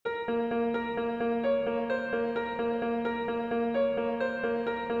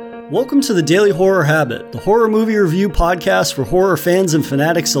Welcome to the Daily Horror Habit, the horror movie review podcast for horror fans and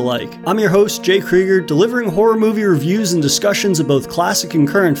fanatics alike. I'm your host, Jay Krieger, delivering horror movie reviews and discussions of both classic and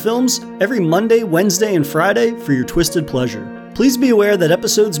current films every Monday, Wednesday, and Friday for your twisted pleasure. Please be aware that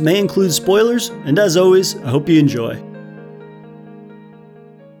episodes may include spoilers, and as always, I hope you enjoy.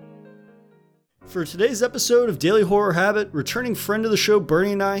 For today's episode of Daily Horror Habit, returning friend of the show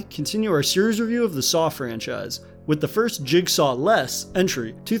Bernie and I continue our series review of the Saw franchise, with the first Jigsaw Less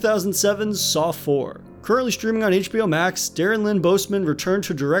entry, 2007's Saw 4. Currently streaming on HBO Max, Darren Lynn Bousman returned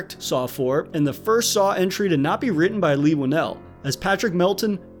to direct Saw 4, and the first Saw entry to not be written by Leigh Whannell, as Patrick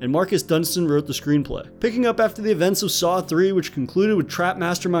Melton and Marcus Dunstan wrote the screenplay. Picking up after the events of Saw 3, which concluded with trap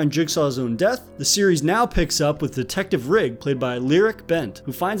mastermind Jigsaw's own death, the series now picks up with Detective Rig, played by Lyric Bent,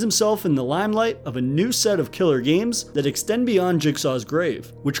 who finds himself in the limelight of a new set of killer games that extend beyond Jigsaw's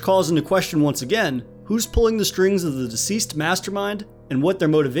grave, which calls into question once again who's pulling the strings of the deceased mastermind and what their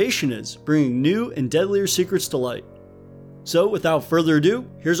motivation is, bringing new and deadlier secrets to light. So, without further ado,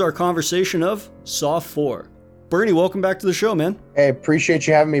 here's our conversation of Saw 4. Bernie, welcome back to the show, man. Hey, appreciate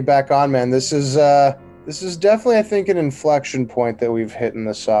you having me back on, man. This is definitely, I think, an inflection point that we've hit in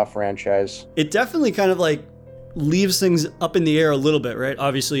the Saw franchise. It definitely kind of like leaves things up in the air a little bit, right?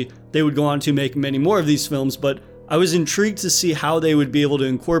 Obviously, they would go on to make many more of these films, but I was intrigued to see how they would be able to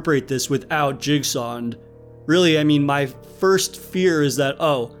incorporate this without Jigsaw. And really, I mean, my first fear is that,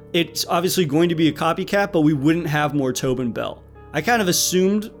 it's obviously going to be a copycat, but we wouldn't have more Tobin Bell. I kind of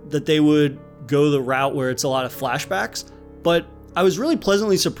assumed that they would go the route where it's a lot of flashbacks, but I was really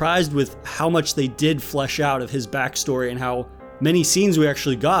pleasantly surprised with how much they did flesh out of his backstory and how many scenes we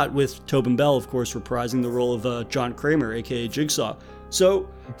actually got, with Tobin Bell, of course, reprising the role of John Kramer, aka Jigsaw. So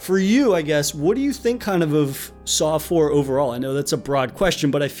for you, I guess, what do you think kind of Saw 4 overall? I know that's a broad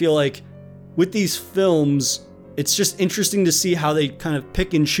question, but I feel like with these films, it's just interesting to see how they kind of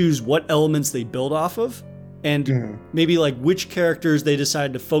pick and choose what elements they build off of, and maybe like which characters they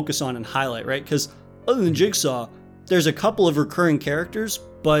decide to focus on and highlight, right? Because other than Jigsaw, there's a couple of recurring characters,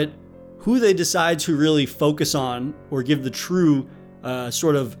 but who they decide to really focus on or give the true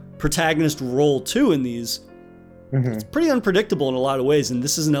sort of protagonist role to in these, it's pretty unpredictable in a lot of ways, and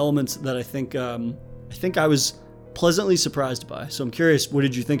this is an element that I think I was pleasantly surprised by. So I'm curious, what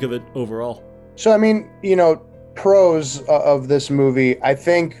did you think of it overall? So, I mean, pros of this movie, I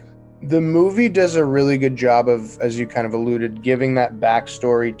think the movie does a really good job of, as you kind of alluded, giving that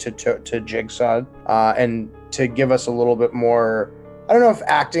backstory to Jigsaw, and to give us a little bit more, I don't know if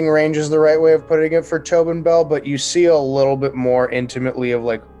acting range is the right way of putting it for Tobin Bell, but you see a little bit more intimately of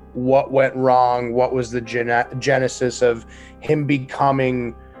like what went wrong, what was the genesis of him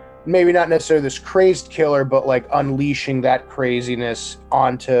becoming maybe not necessarily this crazed killer, but like unleashing that craziness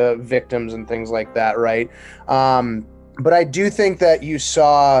onto victims and things like that, right? But I do think that you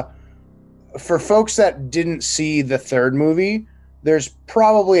saw, for folks that didn't see the third movie, there's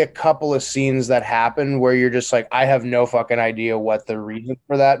probably a couple of scenes that happen where you're just like, I have no fucking idea what the reason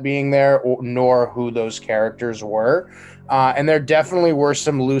for that being there, nor who those characters were. And there definitely were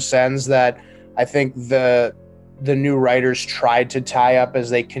some loose ends that I think the new writers tried to tie up as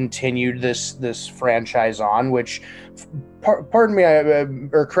they continued this franchise on, which, pardon me,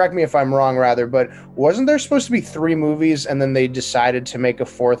 or correct me if I'm wrong, rather, but wasn't there supposed to be 3 movies and then they decided to make a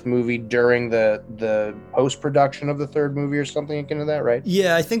 4th movie during the post-production of the 3rd movie or something akin to that, right?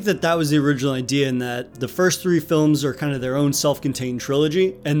 Yeah, I think that was the original idea, in that the first 3 films are kind of their own self-contained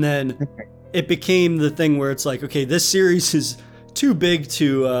trilogy, and then it became the thing where it's like, okay, this series is too big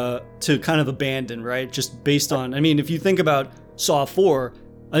to kind of abandon, right? Just based on, I mean, if you think about Saw 4,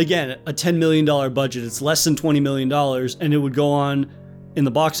 again, a $10 million budget, it's less than $20 million, and it would go on in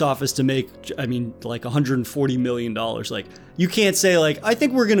the box office to make, I mean, like $140 million. Like, you can't say like, I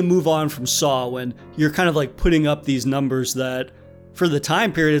think we're going to move on from Saw, when you're kind of like putting up these numbers that for the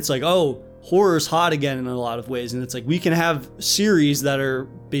time period, it's like, oh, horror's hot again in a lot of ways. And it's like, we can have series that are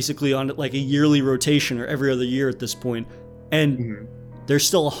basically on like a yearly rotation or every other year at this point, and there's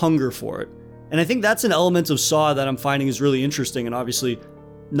still a hunger for it. And I think that's an element of Saw that I'm finding is really interesting, and obviously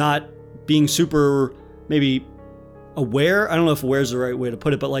not being super maybe aware. I don't know if aware is the right way to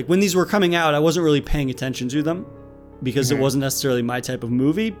put it, but like when these were coming out, I wasn't really paying attention to them because it wasn't necessarily my type of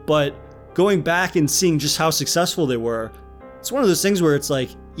movie. But going back and seeing just how successful they were, it's one of those things where it's like,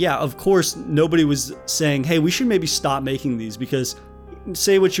 yeah, of course, nobody was saying, hey, we should maybe stop making these, because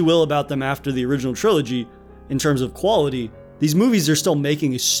say what you will about them after the original trilogy in terms of quality, these movies are still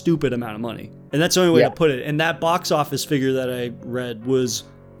making a stupid amount of money. And that's the only way to put it. And that box office figure that I read was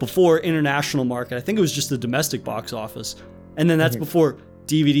before international market. I think it was just the domestic box office. And then that's before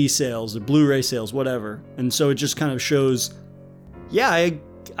DVD sales or Blu-ray sales, whatever. And so it just kind of shows, yeah,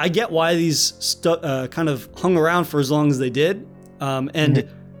 I get why these kind of hung around for as long as they did. And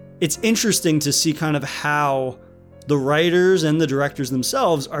it's interesting to see kind of how the writers and the directors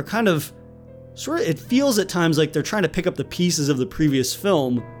themselves are kind of it feels at times like they're trying to pick up the pieces of the previous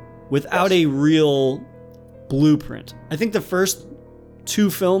film without a real blueprint. I think the first 2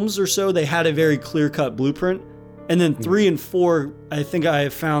 films or so, they had a very clear-cut blueprint. And then 3 and 4, I think I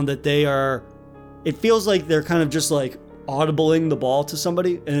have found that it feels like they're kind of just like audibling the ball to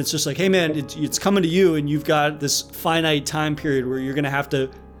somebody. And it's just like, hey man, it's coming to you, and you've got this finite time period where you're going to have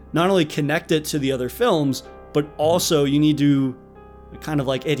to not only connect it to the other films, but also you need to kind of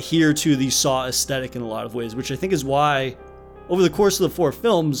like adhere to the Saw aesthetic in a lot of ways, which I think is why over the course of the 4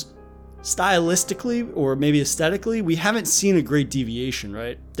 films, stylistically or maybe aesthetically, we haven't seen a great deviation,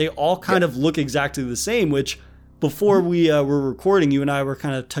 right? They all kind of look exactly the same, which before we were recording, you and I were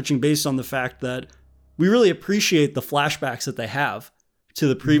kind of touching base on the fact that we really appreciate the flashbacks that they have to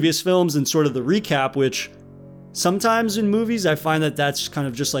the previous films and sort of the recap, which sometimes in movies, I find that that's kind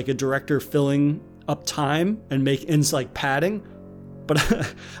of just like a director filling up time and it's like padding.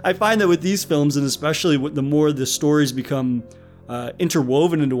 But I find that with these films, and especially the more the stories become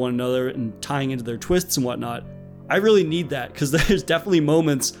interwoven into one another and tying into their twists and whatnot, I really need that, because there's definitely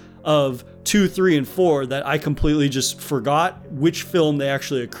moments of 2, 3, and 4 that I completely just forgot which film they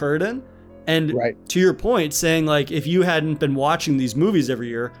actually occurred in. And to your point, saying like, if you hadn't been watching these movies every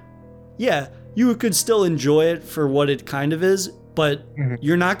year, yeah, you could still enjoy it for what it kind of is, but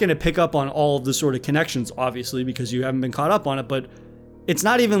you're not going to pick up on all of the sort of connections, obviously, because you haven't been caught up on it. But it's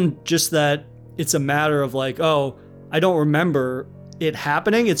not even just that it's a matter of like, oh, I don't remember it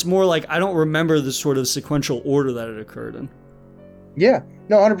happening. It's more like I don't remember the sort of sequential order that it occurred in. Yeah,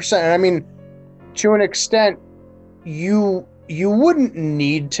 no, 100%. And I mean, to an extent, you wouldn't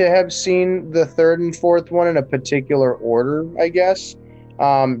need to have seen the 3rd and 4th one in a particular order, I guess,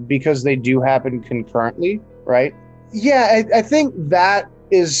 because they do happen concurrently, right? Yeah, I think that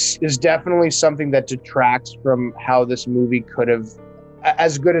is definitely something that detracts from how this movie could have,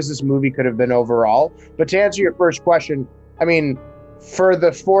 as good as this movie could have been overall. But to answer your first question, I mean, for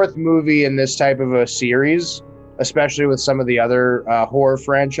the 4th movie in this type of a series, especially with some of the other horror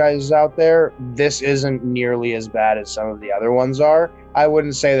franchises out there, this isn't nearly as bad as some of the other ones are. I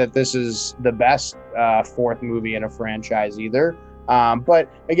wouldn't say that this is the best 4th movie in a franchise either. But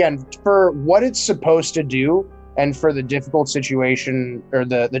again, for what it's supposed to do, and for the difficult situation, or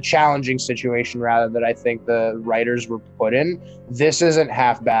the challenging situation rather, that I think the writers were put in, this isn't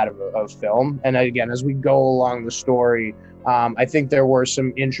half bad of film. And again, as we go along the story, I think there were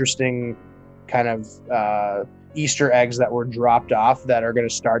some interesting kind of Easter eggs that were dropped off that are going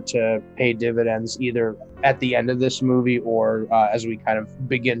to start to pay dividends either at the end of this movie or as we kind of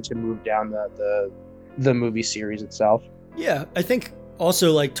begin to move down the movie series itself. Yeah, I think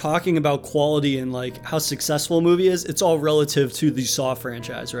also, like, talking about quality and like how successful a movie is, it's all relative to the Saw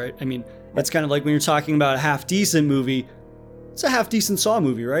franchise, right? I mean, it's kind of like when you're talking about a half decent movie, it's a half decent Saw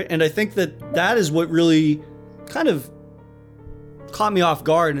movie, right? And I think that is what really kind of caught me off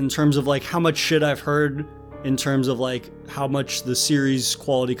guard in terms of like how much shit I've heard in terms of like how much the series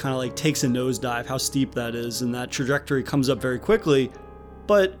quality kind of like takes a nosedive, how steep that is, and that trajectory comes up very quickly.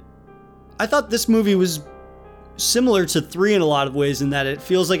 But I thought this movie was similar to 3 in a lot of ways, in that it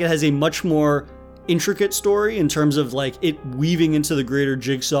feels like it has a much more intricate story in terms of like it weaving into the greater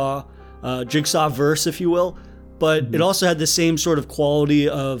Jigsaw verse, if you will. But it also had the same sort of quality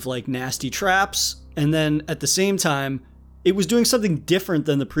of like nasty traps, and then at the same time it was doing something different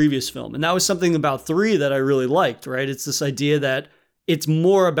than the previous film. And that was something about 3 that I really liked, right? It's this idea that it's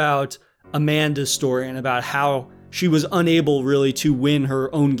more about Amanda's story and about how she was unable really to win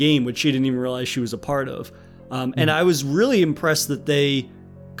her own game, which she didn't even realize she was a part of. And I was really impressed that they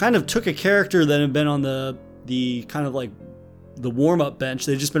kind of took a character that had been on the kind of like the warm-up bench.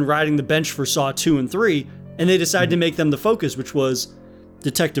 They'd just been riding the bench for Saw 2 and 3, and they decided to make them the focus, which was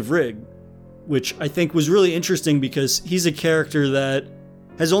Detective Rigg, which I think was really interesting because he's a character that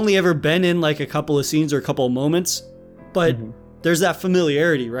has only ever been in like a couple of scenes or a couple of moments, but there's that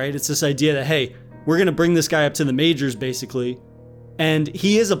familiarity, right? It's this idea that, hey, we're going to bring this guy up to the majors, basically, and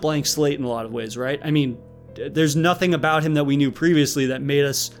he is a blank slate in a lot of ways, right? I mean, there's nothing about him that we knew previously that made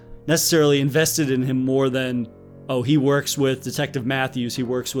us necessarily invested in him more than, oh, he works with Detective Matthews, he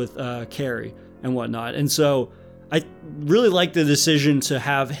works with Carrie and whatnot. And so I really like the decision to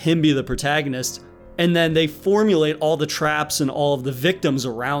have him be the protagonist, and then they formulate all the traps and all of the victims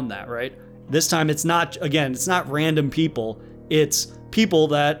around that, right? This time it's not random people, it's people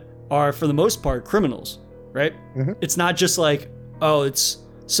that are, for the most part, criminals, right? It's not just like, oh, it's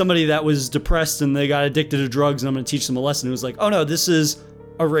somebody that was depressed and they got addicted to drugs and I'm going to teach them a lesson. It was like, oh no, this is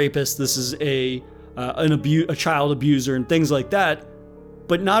a rapist, this is a child abuser and things like that.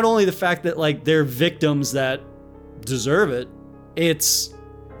 But not only the fact that like they're victims that deserve it, it's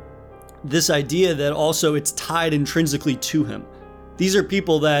this idea that also it's tied intrinsically to him. These are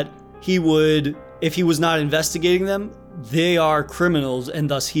people that he would, if he was not investigating them, they are criminals, and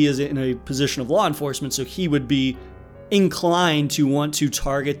thus he is in a position of law enforcement, so he would be inclined to want to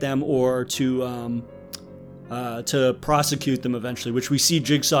target them or to prosecute them eventually, which we see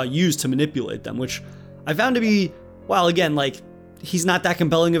Jigsaw use to manipulate them, which I found to be, while again, like, he's not that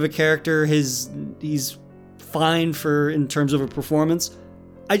compelling of a character, he's fine in terms of a performance.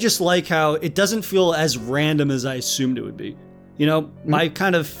 I just like how it doesn't feel as random as I assumed it would be. You know, my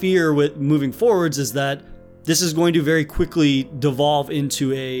kind of fear with moving forwards is that this is going to very quickly devolve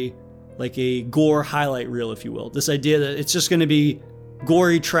into a gore highlight reel, if you will. This idea that it's just going to be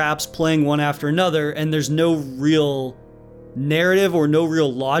gory traps playing one after another, and there's no real narrative or no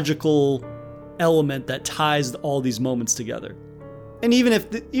real logical element that ties all these moments together. And even if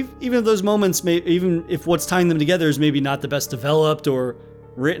those moments even if what's tying them together is maybe not the best developed or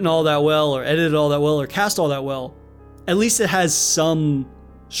written all that well or edited all that well or cast all that well, at least it has some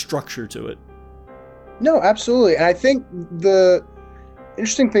structure to it. No, absolutely. And I think the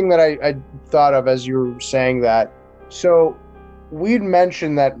interesting thing that I thought of as you were saying that, so we'd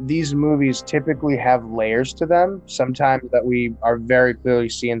mentioned that these movies typically have layers to them, sometimes that we are very clearly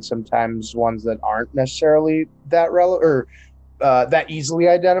seeing, sometimes ones that aren't necessarily that relevant or that easily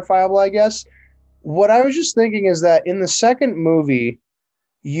identifiable, I guess. What I was just thinking is that in the second movie,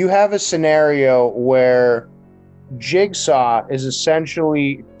 you have a scenario where Jigsaw is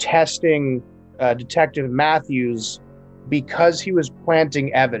essentially testing Detective Matthews because he was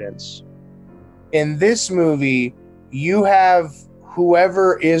planting evidence. In this movie, you have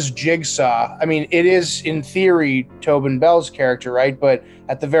whoever is Jigsaw. I mean, it is in theory Tobin Bell's character, right? But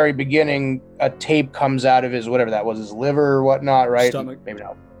at the very beginning, a tape comes out of his, whatever that was, his liver or whatnot, right? Stomach. Maybe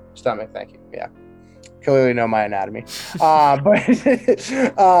not. Stomach, thank you. Yeah. Clearly know my anatomy. But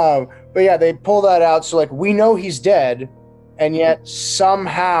yeah, they pull that out. So like, we know he's dead, and yet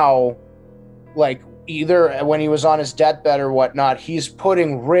somehow, like, either when he was on his deathbed or whatnot, he's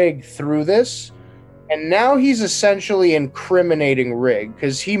putting Rigg through this. And now he's essentially incriminating Rigg,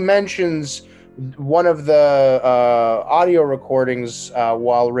 because he mentions one of the audio recordings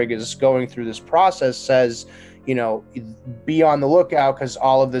while Rigg is going through this process says, you know, be on the lookout because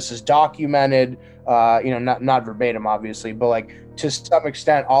all of this is documented. Not verbatim, obviously, but like to some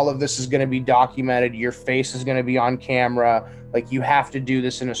extent, all of this is going to be documented. Your face is going to be on camera. Like, you have to do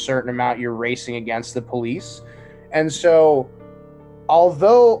this in a certain amount. You're racing against the police. And so,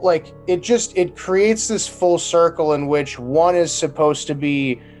 although like it creates this full circle in which one is supposed to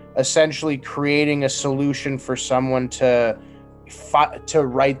be essentially creating a solution for someone to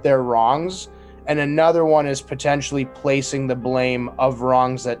right their wrongs, and another one is potentially placing the blame of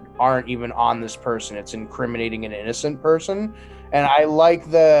wrongs that aren't even on this person. It's incriminating an innocent person. And I like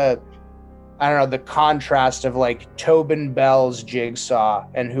the contrast of like Tobin Bell's Jigsaw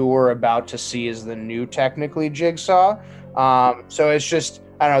and who we're about to see is the new technically Jigsaw. So it's just,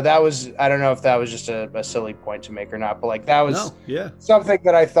 I don't know if that was just a silly point to make or not, but like that was something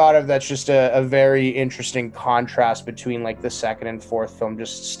that I thought of that's just a very interesting contrast between like the second and fourth film,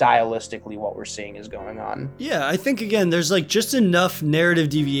 just stylistically what we're seeing is going on. Yeah, I think again, there's like just enough narrative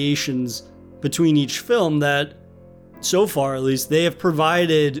deviations between each film that so far at least they have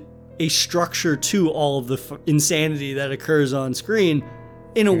provided a structure to all of the insanity that occurs on screen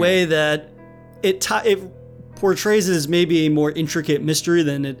in a way that it portrays it as maybe a more intricate mystery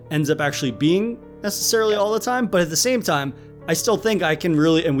than it ends up actually being necessarily all the time. But at the same time, I still think I can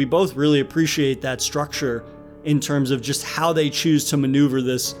really, and we both really appreciate that structure in terms of just how they choose to maneuver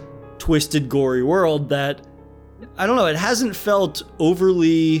this twisted, gory world that, I don't know, it hasn't felt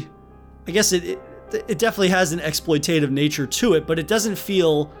overly, I guess it definitely has an exploitative nature to it, but it doesn't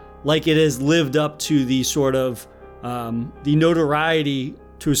feel like it has lived up to the sort of the notoriety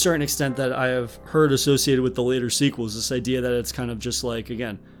to a certain extent that I have heard associated with the later sequels. This idea that it's kind of just like,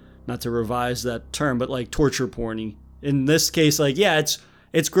 again, not to revise that term, but like torture porny. In this case, like, yeah,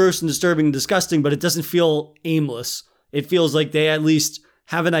 it's gross and disturbing and disgusting, but it doesn't feel aimless. It feels like they at least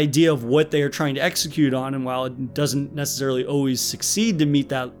have an idea of what they are trying to execute on, and while it doesn't necessarily always succeed to meet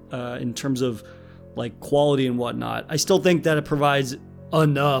that in terms of like quality and whatnot, I still think that it provides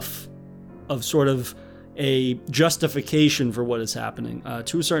enough of sort of a justification for what is happening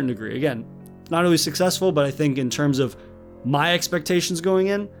to a certain degree. Again, not always successful, but I think in terms of my expectations going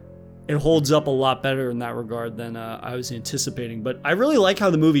in, it holds up a lot better in that regard than I was anticipating. But I really like how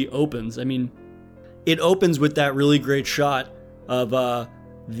the movie opens. I mean, it opens with that really great shot of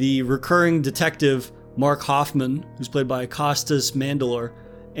the recurring detective Mark Hoffman, who's played by Costas Mandylor,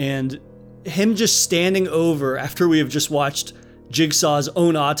 and him just standing over after we have just watched Jigsaw's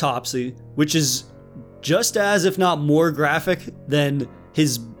own autopsy, which is just as, if not more graphic than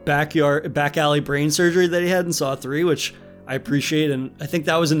his back alley brain surgery that he had in Saw 3, which I appreciate. And I think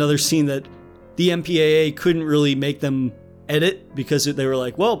that was another scene that the MPAA couldn't really make them edit because they were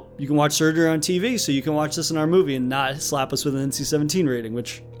like, well, you can watch surgery on TV, so you can watch this in our movie and not slap us with an NC-17 rating,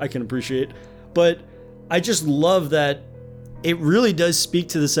 which I can appreciate. But I just love that it really does speak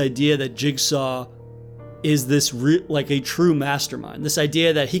to this idea that Jigsaw is this like a true mastermind. This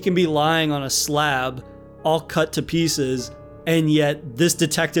idea that he can be lying on a slab, all cut to pieces, and yet this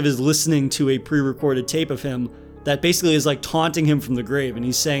detective is listening to a pre-recorded tape of him that basically is like taunting him from the grave. And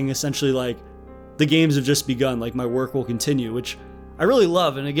he's saying essentially like, the games have just begun, like my work will continue, which I really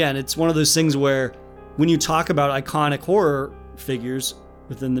love. And again, it's one of those things where when you talk about iconic horror figures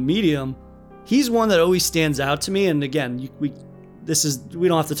within the medium, he's one that always stands out to me. And again, we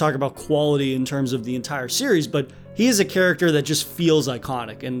don't have to talk about quality in terms of the entire series, but he is a character that just feels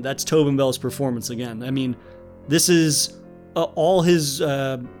iconic, and that's Tobin Bell's performance again. I mean, this is all his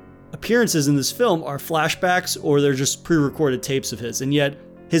appearances in this film are flashbacks or they're just pre-recorded tapes of his, and yet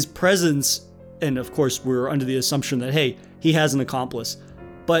his presence, and of course we're under the assumption that, hey, he has an accomplice,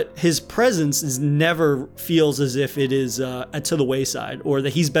 but his presence never feels as if it is to the wayside or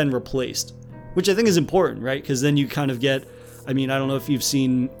that he's been replaced, which I think is important, right? Because then you kind of get, I mean, I don't know if you've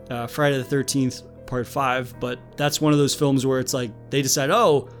seen Friday the 13th Part 5, but that's one of those films where it's like they decide,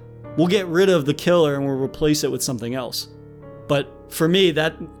 oh, we'll get rid of the killer and we'll replace it with something else. But for me,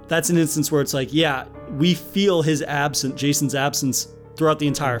 that's an instance where it's like, yeah, we feel Jason's absence throughout the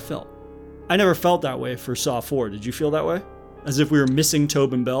entire film. I never felt that way for Saw 4. Did you feel that way? As if we were missing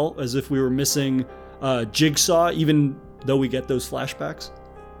Tobin Bell, as if we were missing Jigsaw, even though we get those flashbacks?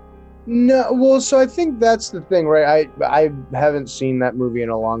 No, well, so I think that's the thing, right? I haven't seen that movie in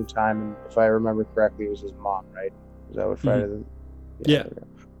a long time, and if I remember correctly, it was his mom, right? Is that what Friday? Yeah.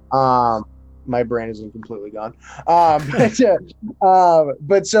 My brain isn't completely gone. But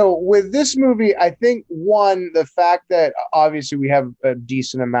so with this movie, I think one, the fact that obviously we have a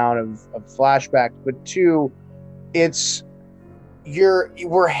decent amount of flashbacks, but two,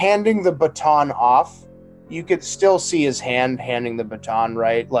 we're handing the baton off. You could still see his hand handing the baton,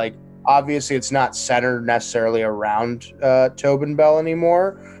 right? Like, obviously it's not centered necessarily around Tobin Bell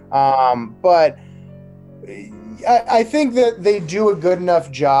anymore. But I think that they do a good enough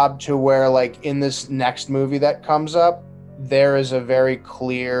job to where, like, in this next movie that comes up, there is a very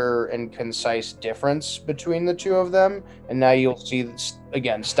clear and concise difference between the two of them. And now you'll see,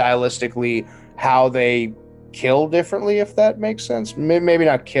 again, stylistically, how they kill differently, if that makes sense. Maybe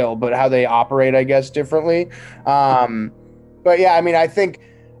not kill, but how they operate, I guess, differently. But yeah, I mean, I think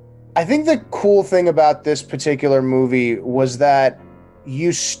the cool thing about this particular movie was that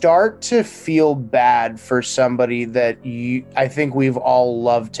you start to feel bad for somebody that I think we've all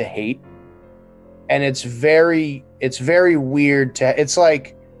loved to hate. And it's very weird it's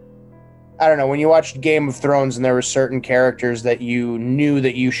like, I don't know, when you watched Game of Thrones and there were certain characters that you knew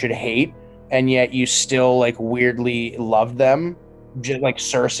that you should hate, and yet you still, like, weirdly loved them. Just like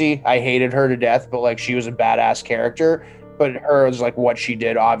Cersei, I hated her to death, but, like, she was a badass character. But her was, like, what she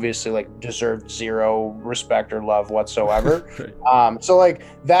did obviously, like, deserved zero respect or love whatsoever. Right. So, like,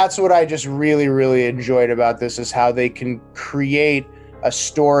 that's what I just really, really enjoyed about this, is how they can create a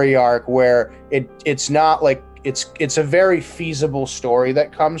story arc where it's not like it's a very feasible story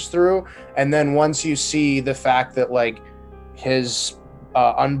that comes through. And then once you see the fact that, like, his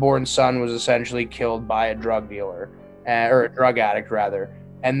unborn son was essentially killed by a drug dealer, or a drug addict rather,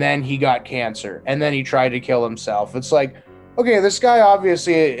 and then he got cancer, and then he tried to kill himself. It's like, okay, this guy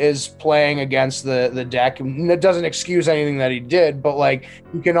obviously is playing against the deck. It doesn't excuse anything that he did, but, like,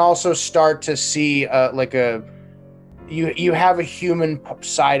 you can also start to see you have a human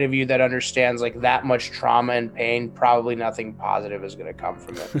side of you that understands, like, that much trauma and pain, probably nothing positive is going to come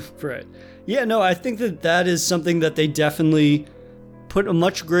from it. Right. Yeah, no, I think that is something that they definitely put a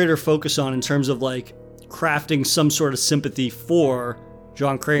much greater focus on in terms of, like, crafting some sort of sympathy for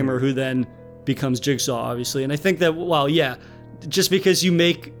John Kramer, who then becomes Jigsaw, obviously. And I think that, well, yeah, just because you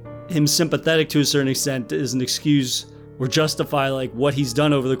make him sympathetic to a certain extent is an excuse or justify, like, what he's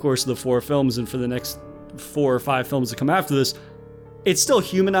done over the course of the 4 films and for the next 4 or 5 films to come after this. It still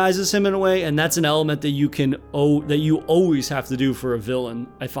humanizes him in a way, and that's an element that you always have to do for a villain.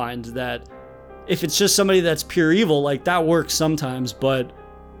 I find that if it's just somebody that's pure evil, like, that works sometimes, but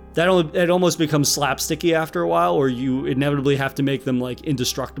it almost becomes slapsticky after a while, or you inevitably have to make them, like,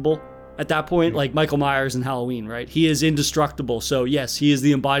 indestructible. at that point, like Michael Myers in Halloween, right? He is indestructible. So yes, he is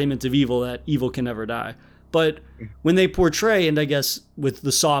the embodiment of evil, that evil can never die. But when they portray, and I guess with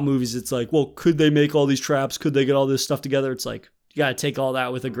the Saw movies, it's like, well, could they make all these traps? Could they get all this stuff together? It's like, you got to take all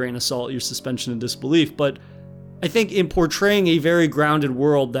that with a grain of salt, your suspension of disbelief. But I think in portraying a very grounded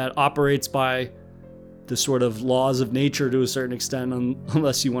world that operates by the sort of laws of nature to a certain extent,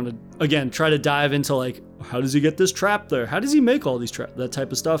 unless you want to, again, try to dive into like, how does he get this trap there? How does he make all these traps? That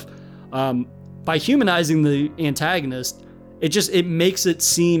type of stuff. By humanizing the antagonist, it makes it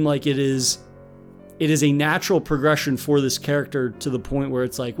seem like it is a natural progression for this character, to the point where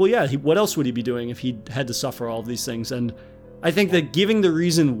it's like, well, yeah, what else would he be doing if he had to suffer all of these things? And I think that giving the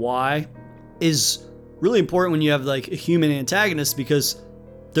reason why is really important when you have like a human antagonist, because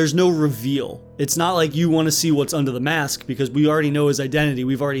there's no reveal. It's not like you want to see what's under the mask, because we already know his identity.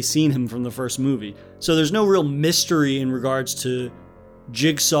 We've already seen him from the first movie. So there's no real mystery in regards to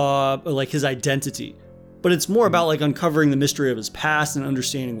Jigsaw, or like his identity. But it's more about like uncovering the mystery of his past and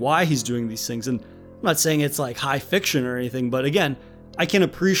understanding why he's doing these things. And I'm not saying it's like high fiction or anything, but again, I can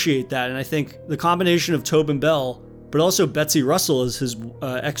appreciate that. And I think the combination of Tobin Bell, but also Betsy Russell as his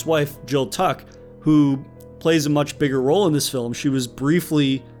ex-wife, Jill Tuck, who plays a much bigger role in this film. She was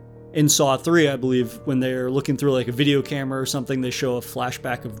briefly in Saw 3, I believe, when they're looking through like a video camera or something. They show a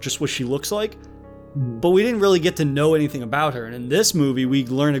flashback of just what she looks like. But we didn't really get to know anything about her. And in this movie, we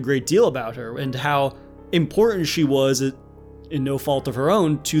learn a great deal about her and how important she was, in no fault of her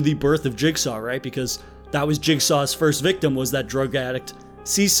own, to the birth of Jigsaw, right? Because that was Jigsaw's first victim, was that drug addict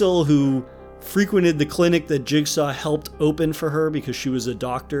Cecil, who frequented the clinic that Jigsaw helped open for her because she was a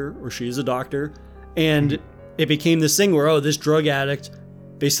doctor, or she is a doctor. And it became this thing where, this drug addict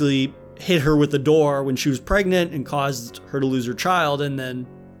basically hit her with the door when she was pregnant and caused her to lose her child. And then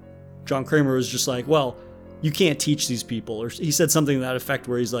John Kramer was just like, well, you can't teach these people. Or he said something to that effect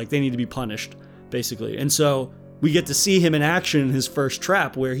where he's like, they need to be punished, basically. And so we get to see him in action in his first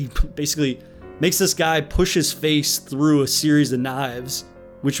trap, where he basically makes this guy push his face through a series of knives,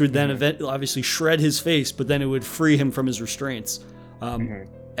 which would then obviously shred his face, but then it would free him from his restraints.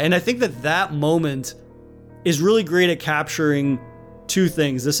 And I think that moment is really great at capturing two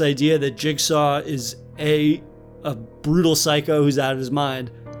things. This idea that Jigsaw is a brutal psycho who's out of his mind,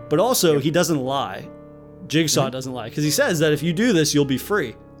 but also he doesn't lie. Jigsaw doesn't lie, because he says that if you do this, you'll be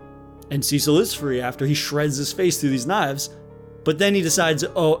free. And Cecil is free after he shreds his face through these knives. But then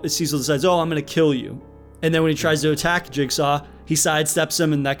Cecil decides, I'm going to kill you. And then when he tries to attack Jigsaw, he sidesteps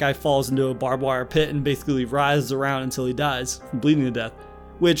him, and that guy falls into a barbed wire pit and basically writhes around until he dies from bleeding to death,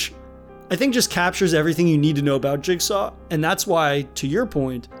 which I think just captures everything you need to know about Jigsaw. And that's why, to your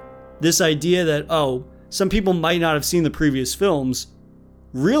point, this idea that, some people might not have seen the previous films,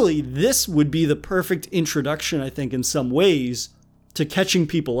 really, this would be the perfect introduction, I think, in some ways, to catching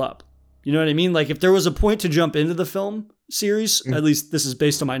people up. You know what I mean? Like, if there was a point to jump into the film series, at least this is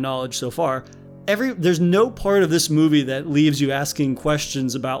based on my knowledge so far, there's no part of this movie that leaves you asking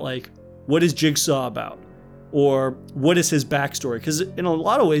questions about, like, what is Jigsaw about? Or what is his backstory? Because in a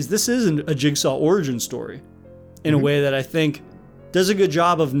lot of ways, this isn't a Jigsaw origin story in a way that I think does a good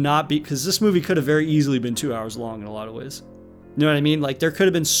job of because this movie could have very easily been 2 hours long in a lot of ways. You know what I mean? Like, there could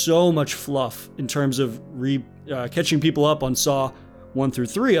have been so much fluff in terms of catching people up on Saw 1 through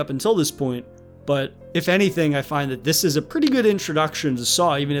 3 up until this point. But if anything, I find that this is a pretty good introduction to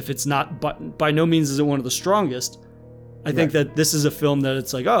Saw, even if it's not, but by no means is it one of the strongest. I think that this is a film that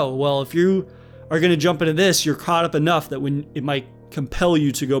it's like, if you are going to jump into this, you're caught up enough that when it might compel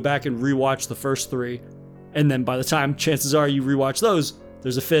you to go back and rewatch the first 3. And then by the time, chances are, you rewatch those,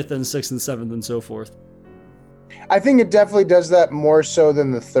 there's a 5th and 6th and 7th and so forth. I think it definitely does that more so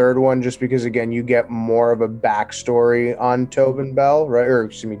than the third one, just because, again, you get more of a backstory on Tobin Bell, right? Or,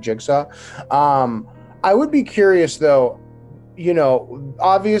 Jigsaw. I would be curious, though,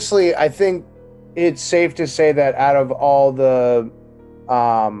 obviously, I think it's safe to say that out of all the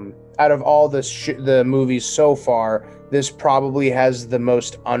movies so far, this probably has the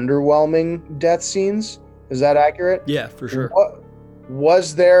most underwhelming death scenes. Is that accurate? Yeah, for sure.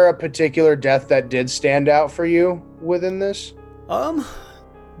 Was there a particular death that did stand out for you within this?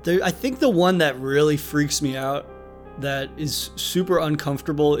 I think the one that really freaks me out, that is super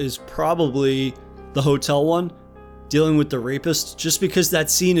uncomfortable, is probably the hotel one, dealing with the rapist, just because that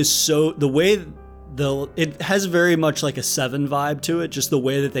scene is it has very much like a Seven vibe to it, just the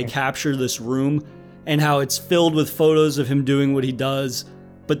way that they capture this room and how it's filled with photos of him doing what he does,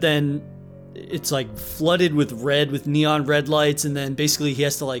 but then it's like flooded with neon red lights, and then basically he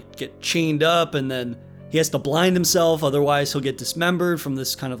has to like get chained up, and then he has to blind himself, otherwise he'll get dismembered from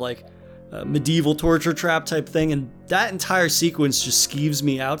this kind of like medieval torture trap type thing, and that entire sequence just skeeves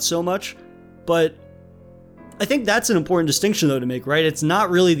me out so much. But I think that's an important distinction, though, to make, right? It's not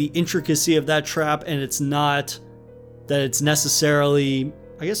really the intricacy of that trap, and it's not that it's necessarily,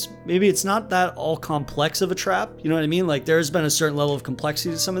 I guess maybe it's not that all complex of a trap. You know what I mean? Like, there's been a certain level of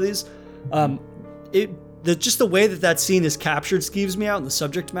complexity to some of these. Just the way that scene is captured skeeves me out, and the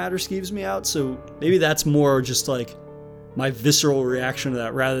subject matter skeeves me out. So maybe that's more just like my visceral reaction to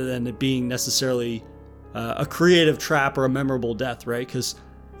that, rather than it being necessarily a creative trap or a memorable death, right? Because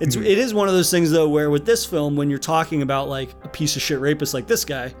it is one of those things, though, where with this film, when you're talking about like a piece of shit rapist like this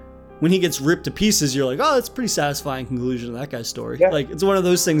guy, when he gets ripped to pieces, you're like, oh, that's a pretty satisfying conclusion to that guy's story. Yeah. Like, it's one of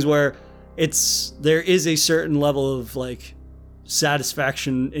those things where there is a certain level of like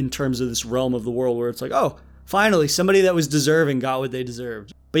satisfaction in terms of this realm of the world where it's like, oh, finally somebody that was deserving got what they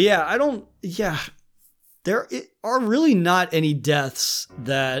deserved. But yeah, there are really not any deaths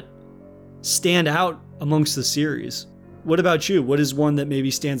that stand out amongst the series. What about you? What is one that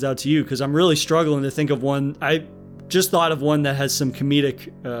maybe stands out to you? Because I'm really struggling to think of one. I just thought of one that has some comedic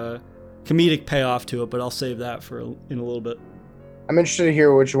payoff to it, but I'll save that for in a little bit. I'm interested to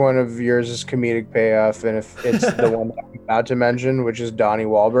hear which one of yours is comedic payoff, and if it's the one that I'm about to mention, which is Donnie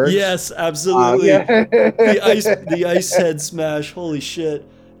Wahlberg. Yes, absolutely. The ice head smash. Holy shit.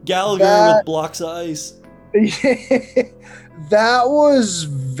 Gallagher with blocks of ice. That was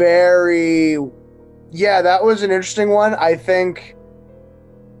that was an interesting one. I think,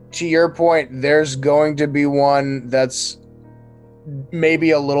 to your point, there's going to be one that's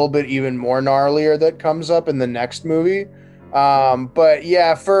maybe a little bit even more gnarlier that comes up in the next movie. But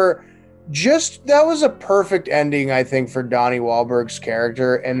yeah, that was a perfect ending, I think, for Donnie Wahlberg's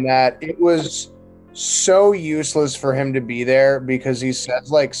character, and that it was so useless for him to be there because he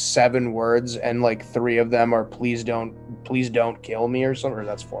says like 7 words and like 3 of them are please don't kill me or something, or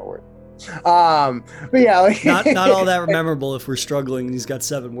that's 4 words. But yeah, like not all that memorable if we're struggling and he's got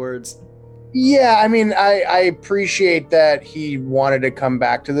 7 words. Yeah, I mean, I appreciate that he wanted to come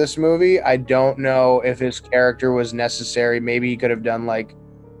back to this movie. I don't know if his character was necessary. Maybe he could have done like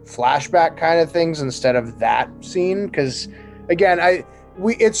flashback kind of things instead of that scene, because again,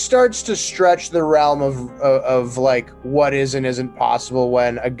 it starts to stretch the realm of like what is and isn't possible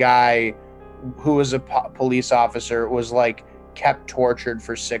when a guy who was a police officer was like kept tortured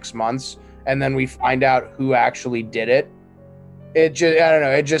for 6 months, and then we find out who actually did it. It just, I don't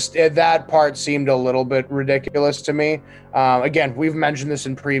know, that part seemed a little bit ridiculous to me. Again, we've mentioned this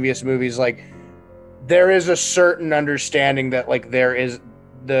in previous movies, like there is a certain understanding that like there is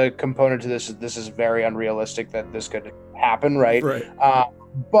the component to this is very unrealistic that this could happen, right?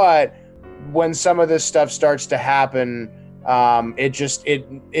 But when some of this stuff starts to happen,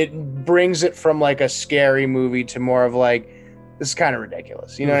 it brings it from like a scary movie to more of like, this is kind of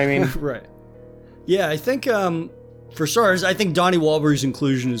ridiculous. You know what I mean? Right. Yeah, I think for starters, I think Donnie Wahlberg's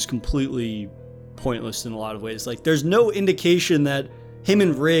inclusion is completely pointless in a lot of ways. Like, there's no indication that him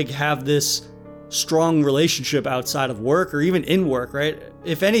and Rig have this strong relationship outside of work or even in work, right?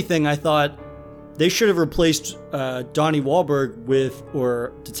 If anything, I thought they should have replaced Donnie Wahlberg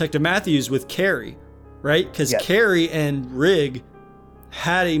or Detective Matthews with Carrie, right? Because Carrie and Rig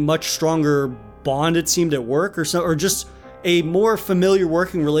had a much stronger bond, it seemed, at work or just a more familiar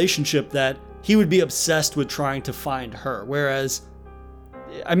working relationship that he would be obsessed with trying to find her. Whereas,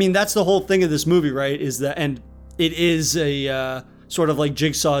 I mean, that's the whole thing of this movie, right? Is that, and it is a sort of like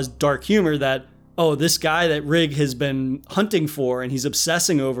Jigsaw's dark humor that, oh, this guy that Rig has been hunting for and he's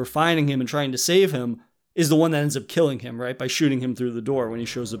obsessing over finding him and trying to save him is the one that ends up killing him, right? By shooting him through the door when he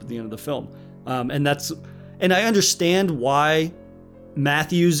shows up at the end of the film. And I understand why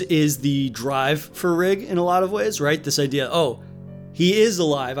Matthews is the drive for Rig in a lot of ways, right? This idea, oh, he is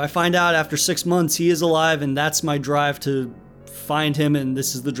alive. I find out after 6 months he is alive, and that's my drive to find him, and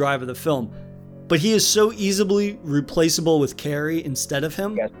this is the drive of the film. But he is so easily replaceable with Carrie instead of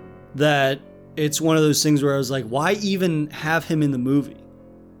him that it's one of those things where I was like, why even have him in the movie?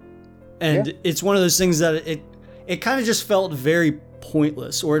 And it's one of those things that it kind of just felt very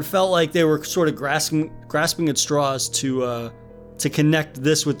pointless, or it felt like they were sort of grasping at straws to connect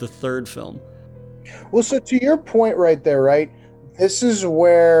this with the third film. Well, so to your point right there, right? This is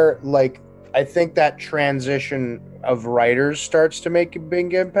where, like, I think that transition of writers starts to make a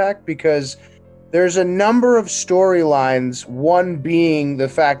big impact, because there's a number of storylines, one being the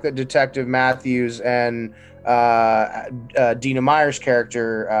fact that Detective Matthews and Dina Meyer's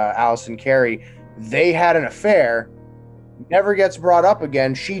character, Allison Carey, they had an affair, never gets brought up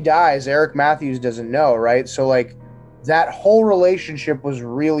again. She dies. Eric Matthews doesn't know, right? So, like, that whole relationship was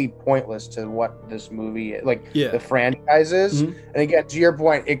really pointless to what this movie, like the franchise is. Mm-hmm. And again, to your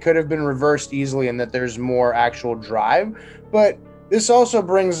point, it could have been reversed easily in that there's more actual drive. But this also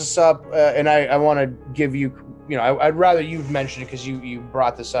brings us up, and I want to give you, I'd rather you've mentioned it because you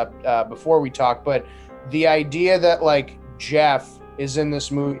brought this up before we talked, but the idea that like Jeff is in this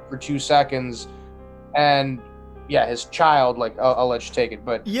movie for 2 seconds and his child, like I'll let you take it,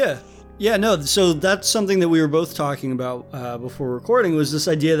 but no, so that's something that we were both talking about before recording, was this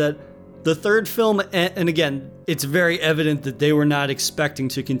idea that the third film, and again, it's very evident that they were not expecting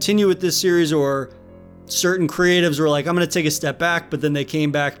to continue with this series, or certain creatives were like, I'm going to take a step back, but then they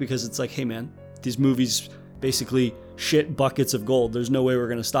came back because it's like, hey man, these movies basically shit buckets of gold. There's no way we're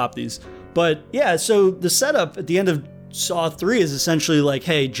going to stop these. But yeah, so the setup at the end of Saw 3 is essentially like,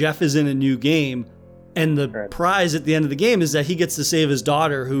 hey, Jeff is in a new game, and the prize at the end of the game is that he gets to save his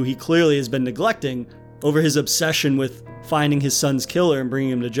daughter, who he clearly has been neglecting over his obsession with finding his son's killer and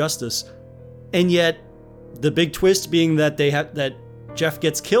bringing him to justice. And yet, the big twist being that that Jeff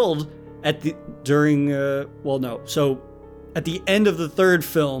gets killed at the end of the third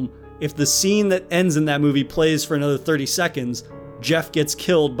film. If the scene that ends in that movie plays for another 30 seconds, Jeff gets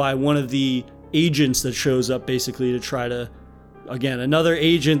killed by one of the agents that shows up basically to try to, again, another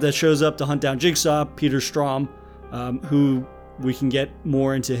agent that shows up to hunt down Jigsaw, Peter Strahm, who we can get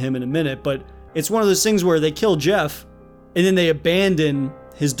more into him in a minute. But it's one of those things where they kill Jeff and then they abandon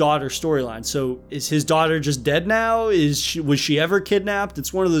his daughter's storyline. So is his daughter just dead now? Was she ever kidnapped?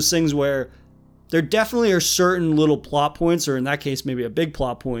 It's one of those things where there definitely are certain little plot points, or in that case, maybe a big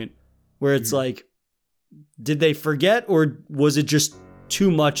plot point, where it's like, did they forget, or was it just too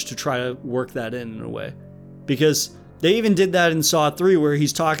much to try to work that in a way? Because they even did that in Saw 3, where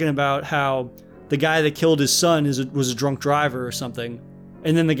he's talking about how the guy that killed his son was a drunk driver or something.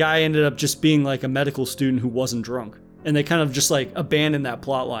 And then the guy ended up just being like a medical student who wasn't drunk. And they kind of just like abandoned that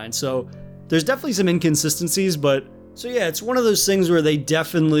plot line. So there's definitely some inconsistencies, but so yeah, it's one of those things where they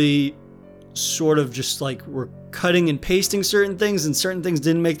definitely sort of just like were cutting and pasting certain things, and certain things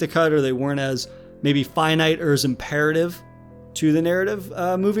didn't make the cut, or they weren't as maybe finite or as imperative to the narrative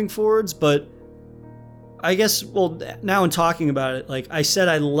moving forwards. But I guess, well, now in talking about it, like I said,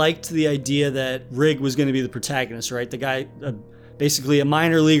 I liked the idea that Rigg was going to be the protagonist, right? The guy, basically a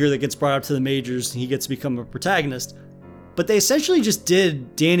minor leaguer that gets brought up to the majors, and he gets to become a protagonist. But they essentially just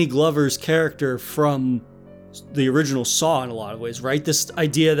did Danny Glover's character from the original Saw in a lot of ways, right? This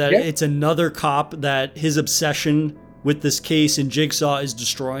idea that it's another cop, that his obsession with this case in Jigsaw is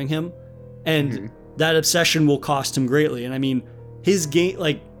destroying him, and that obsession will cost him greatly. And I mean, his game,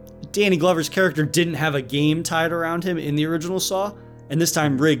 like Danny Glover's character didn't have a game tied around him in the original Saw, and this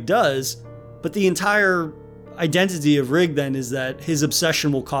time Rigg does, but the entire identity of Rigg then is that his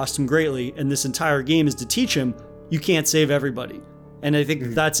obsession will cost him greatly, and this entire game is to teach him you can't save everybody. And I think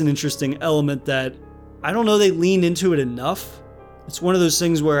that's an interesting element that I don't know they leaned into it enough. It's one of those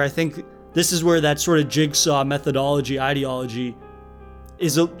things where I think this is where that sort of Jigsaw methodology, ideology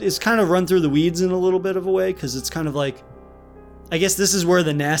is kind of run through the weeds in a little bit of a way, because it's kind of like, I guess this is where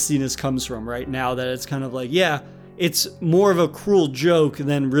the nastiness comes from right now, that it's kind of like, yeah, it's more of a cruel joke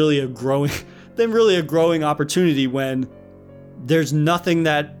than really a growing opportunity, when there's nothing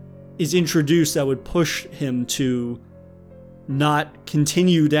that is introduced that would push him to not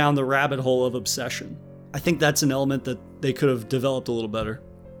continue down the rabbit hole of obsession. I think that's an element that they could have developed a little better.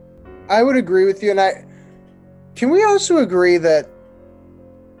 I would agree with you, and can we also agree that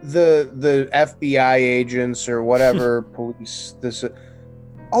the FBI agents or whatever police,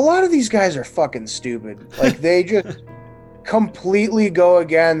 a lot of these guys are fucking stupid. Like they just completely go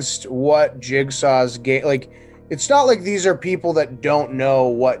against what Jigsaw's game. Like it's not like these are people that don't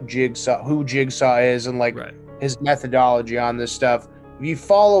know who Jigsaw is, and like his methodology on this stuff. If you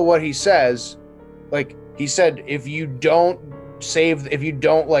follow what he says, like he said, if you don't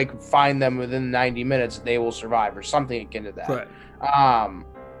like find them within 90 minutes, they will survive, or something akin to that. Right.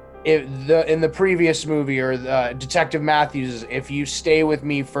 In the previous movie, or Detective Matthews, if you stay with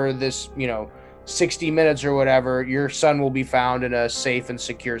me for this, 60 minutes or whatever, your son will be found in a safe and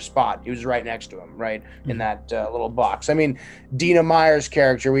secure spot. He was right next to him, right in that little box. I mean, Dina Meyer's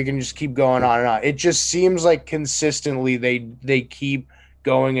character, we can just keep going on and on. It just seems like consistently they keep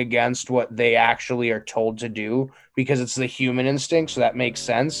going against what they actually are told to do, because it's the human instinct, so that makes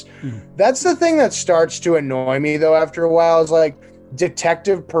sense. That's the thing that starts to annoy me though after a while, is like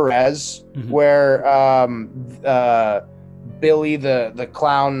Detective Perez, where Billy the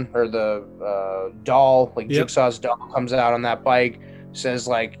clown, or the doll, like Jigsaw's doll, comes out on that bike, says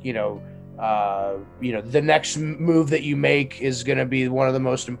like, the next move that you make is going to be one of the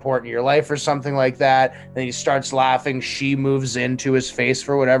most important in your life or something like that. Then he starts laughing. She moves into his face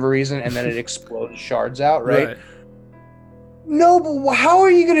for whatever reason, and then it explodes shards out, right? No, but how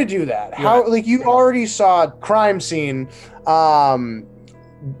are you going to do that? How, like, you already saw a crime scene.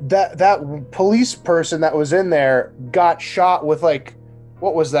 That police person that was in there got shot with, like,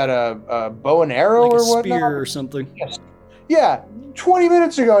 what was that, a bow and arrow like or a whatnot? spear or something. Yes. Yeah, 20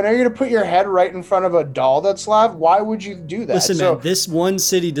 minutes ago. Now you're going to put your head right in front of a doll that's live? Why would you do that? Listen, man, this one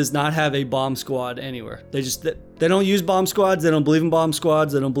city does not have a bomb squad anywhere. They don't use bomb squads. They don't believe in bomb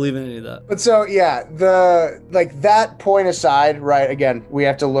squads. They don't believe in any of that. But so, yeah, that point aside, right, again, we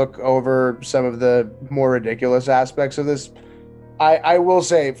have to look over some of the more ridiculous aspects of this. I will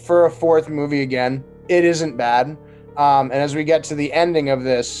say, for a fourth movie, again, it isn't bad. And as we get to the ending of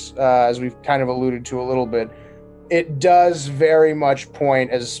this, as we've kind of alluded to a little bit, it does very much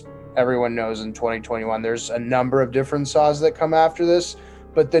point, as everyone knows in 2021, there's a number of different Saws that come after this,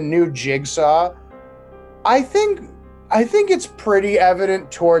 but the new Jigsaw, I think it's pretty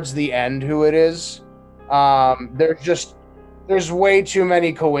evident towards the end who it is. There's way too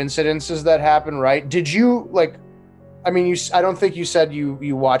many coincidences that happen, right? Did you, like, I don't think you said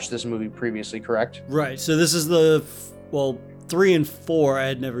you watched this movie previously, correct? Right. So this is 3 and 4 I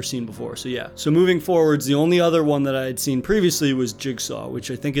had never seen before. So yeah. So moving forwards, the only other one that I had seen previously was Jigsaw,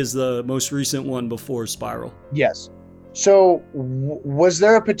 which I think is the most recent one before Spiral. Yes. So was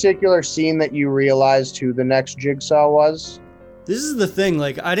there a particular scene that you realized who the next Jigsaw was? This is the thing,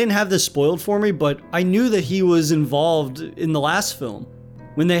 like, I didn't have this spoiled for me, but I knew that he was involved in the last film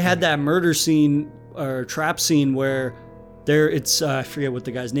when they had that murder scene or trap scene where I forget what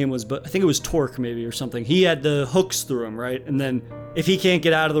the guy's name was, but I think it was Torque maybe or something. He had the hooks through him, right? And then if he can't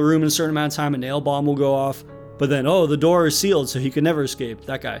get out of the room in a certain amount of time, a nail bomb will go off. But then, the door is sealed, so he could never escape.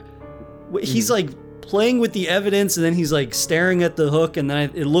 That guy. He's like playing with the evidence, and then he's like staring at the hook, and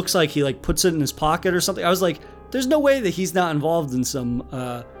then it looks like he like puts it in his pocket or something. I was like, there's no way that he's not involved in some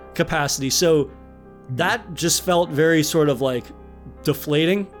capacity. So that just felt very sort of like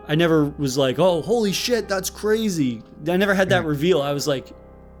deflating. I never was like, oh, holy shit, that's crazy. I never had that reveal. I was like,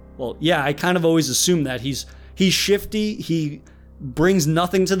 well, yeah, I kind of always assumed that he's shifty. He brings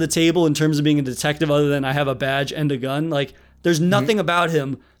nothing to the table in terms of being a detective other than I have a badge and a gun. Like, there's nothing about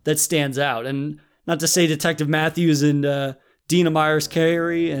him that stands out. And not to say Detective Matthews and Dina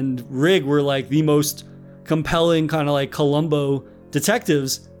Myers-Carey and Rigg were like the most compelling kind of like Columbo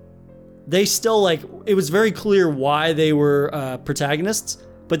detectives. They still, like, it was very clear why they were protagonists,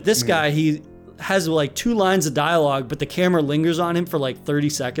 but this guy, he has like 2 lines of dialogue, but the camera lingers on him for like 30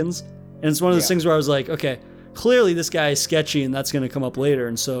 seconds. And it's one of those things where I was like, okay, clearly this guy is sketchy and that's going to come up later.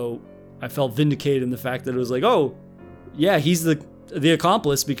 And so I felt vindicated in the fact that it was like, oh yeah, he's the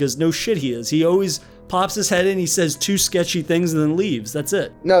accomplice, because no shit he is. He always pops his head in, he says 2 sketchy things and then leaves. That's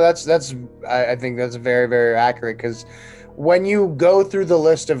it. No, I think that's very, very accurate, because when you go through the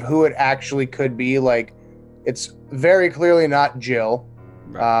list of who it actually could be, like, it's very clearly not Jill.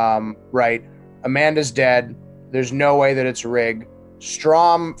 Right. Amanda's dead. There's no way that it's Rigg.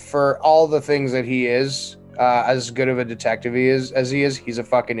 Strom, for all the things that he is, as good of a detective as he is, he's a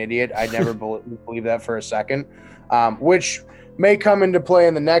fucking idiot. I never believe that for a second, which may come into play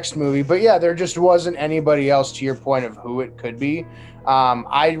in the next movie. But yeah, there just wasn't anybody else, to your point of who it could be.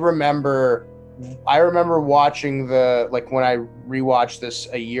 I remember watching when I rewatched this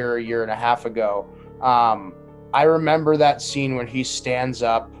a year and a half ago. I remember that scene when he stands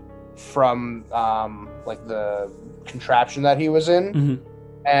up from like the contraption that he was in,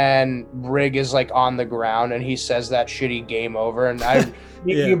 and Rigg is like on the ground, and he says that shitty game over. And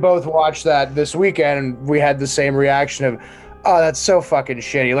you both watched that this weekend, and we had the same reaction of, oh, that's so fucking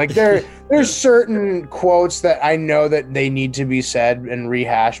shitty. Like, there's certain quotes that I know that they need to be said and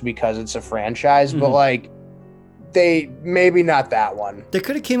rehashed because it's a franchise, but like, they maybe not that one. They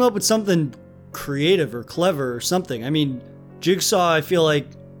could have came up with something creative or clever or something. I mean, Jigsaw, I feel like,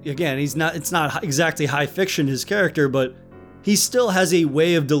 again, it's not exactly high fiction, his character, but he still has a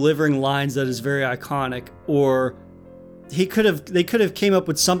way of delivering lines that is very iconic. Or they could have came up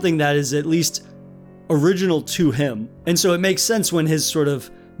with something that is at least original to him. And so it makes sense when his sort of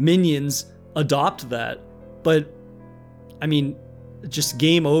minions adopt that. But I mean, just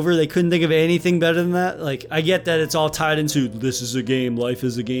game over. They couldn't think of anything better than that. Like, I get that it's all tied into this is a game, life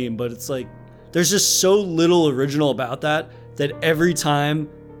is a game, but it's like there's just so little original about that every time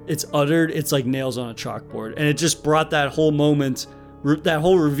it's uttered, it's like nails on a chalkboard. And it just brought that whole moment, that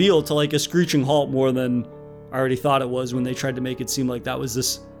whole reveal to like a screeching halt more than I already thought it was when they tried to make it seem like that was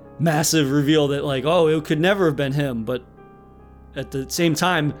this massive reveal that like, oh, it could never have been him. But at the same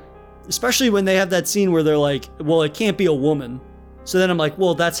time, especially when they have that scene where they're like, well, it can't be a woman. So then I'm like,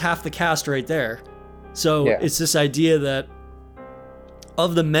 well, that's half the cast right there. So it's this idea that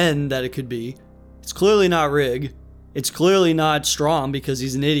of the men that it could be, it's clearly not Rig. It's clearly not Strom because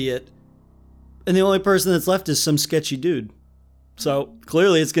he's an idiot. And the only person that's left is some sketchy dude. So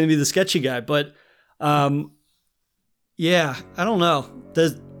clearly it's going to be the sketchy guy. But yeah, I don't know.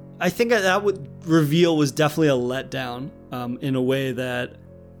 I think that reveal was definitely a letdown in a way that,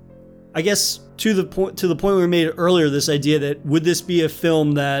 I guess, to the point we made earlier, this idea that would this be a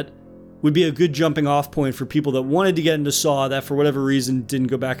film that would be a good jumping off point for people that wanted to get into Saw that for whatever reason didn't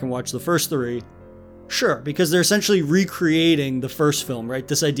go back and watch the first three? Sure, because they're essentially recreating the first film, right?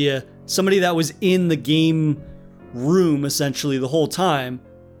 This idea, somebody that was in the game room essentially the whole time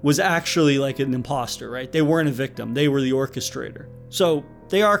was actually like an imposter, right? They weren't a victim, they were the orchestrator. So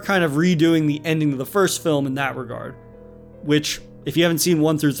they are kind of redoing the ending of the first film in that regard, which, if you haven't seen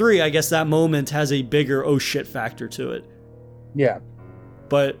 1 through 3, I guess that moment has a bigger oh shit factor to it. Yeah.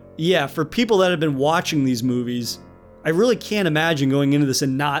 But yeah, for people that have been watching these movies, I really can't imagine going into this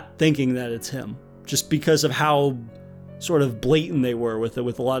and not thinking that it's him, just because of how sort of blatant they were with it,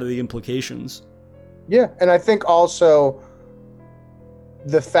 with a lot of the implications. Yeah, and I think also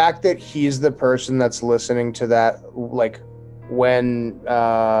the fact that he's the person that's listening to that, like when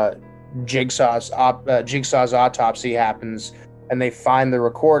Jigsaw's autopsy happens and they find the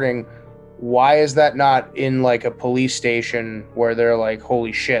recording, why is that not in like a police station where they're like,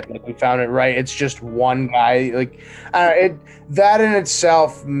 holy shit, like we found it, right? It's just one guy. Like that in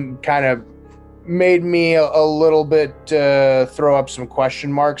itself kind of made me a little bit throw up some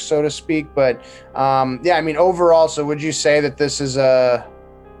question marks, so to speak. But yeah, I mean, overall, so would you say that this is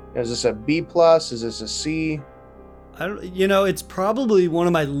this a B plus? Is this a C? It's probably one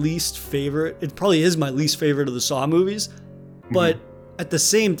of my least favorite. It probably is my least favorite of the Saw movies, but at the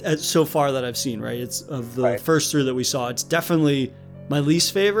same, so far that I've seen, right? It's of the first three that we saw, it's definitely my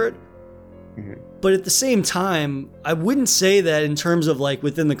least favorite. But at the same time, I wouldn't say that in terms of like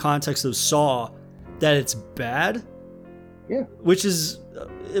within the context of Saw that it's bad. Yeah. Which is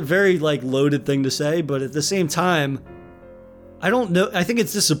a very like loaded thing to say, but at the same time, I don't know. I think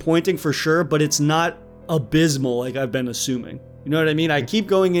it's disappointing for sure, but it's not abysmal like I've been assuming. You know what I mean? I keep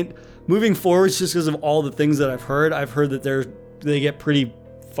moving forwards just because of all the things that I've heard. I've heard that they get pretty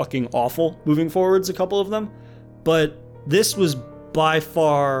fucking awful moving forwards, a couple of them. But this was by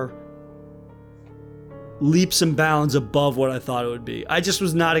far leaps and bounds above what I thought it would be. I just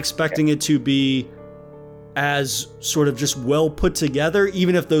was not expecting it to be as sort of just well put together,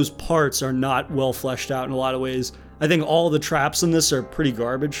 even if those parts are not well fleshed out in a lot of ways. I think all the traps in this are pretty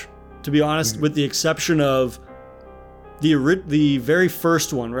garbage, to be honest, with the exception of the very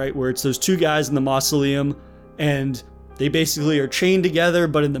first one, right? Where it's those two guys in the mausoleum and they basically are chained together,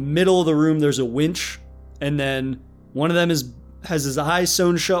 but in the middle of the room there's a winch, and then one of them has his eyes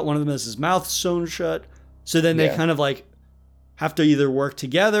sewn shut, one of them has his mouth sewn shut. So then they kind of like have to either work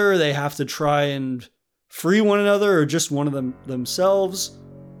together, or they have to try and free one another, or just one of them themselves,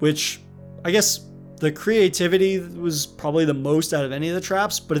 which I guess the creativity was probably the most out of any of the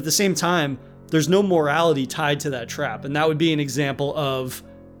traps, but at the same time, there's no morality tied to that trap. And that would be an example of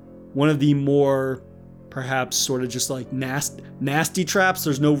one of the more perhaps sort of just like nasty traps.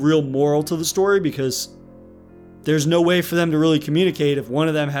 There's no real moral to the story because there's no way for them to really communicate if one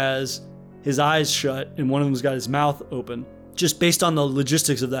of them has his eyes shut and one of them's got his mouth open, just based on the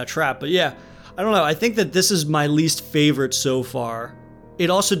logistics of that trap. But yeah, I don't know. I think that this is my least favorite so far. It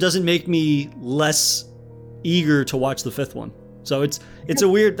also doesn't make me less eager to watch the fifth one. So that's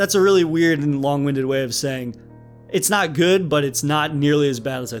a really weird and long-winded way of saying it's not good, but it's not nearly as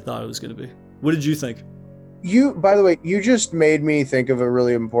bad as I thought it was going to be. What did you think? By the way, you just made me think of a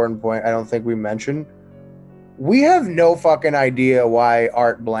really important point I don't think we mentioned. We have no fucking idea why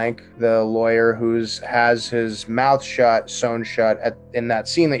Art Blank, the lawyer has his mouth sewn shut in that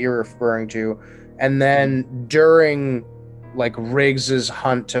scene that you're referring to, and then during like Riggs's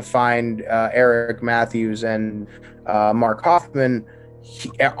hunt to find Eric Matthews and Mark Hoffman,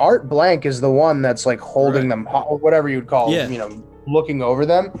 Art Blank is the one that's like holding them, or whatever you'd call them, looking over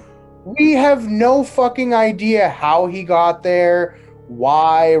them. We have no fucking idea how he got there,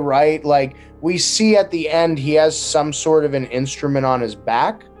 why, right? Like, we see at the end he has some sort of an instrument on his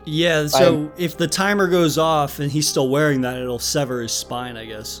back. Yeah, so if the timer goes off and he's still wearing that, it'll sever his spine, I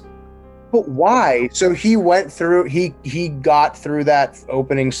guess. But why? So he went through, he got through that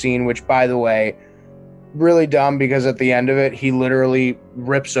opening scene, which, by the way, really dumb, because at the end of it, he literally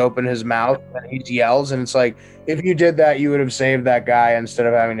rips open his mouth and he yells, and it's like, if you did that, you would have saved that guy instead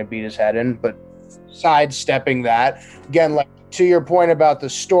of having to beat his head in. But sidestepping that, again, like, to your point about the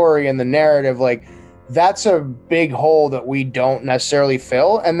story and the narrative, like that's a big hole that we don't necessarily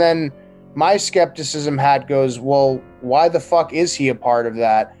fill. And then my skepticism hat goes, well, why the fuck is he a part of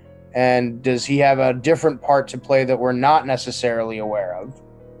that? And does he have a different part to play that we're not necessarily aware of?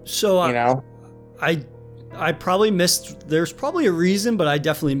 So, you know, I probably missed, there's probably a reason, but I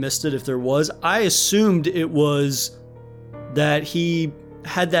definitely missed it if there was. I assumed it was that he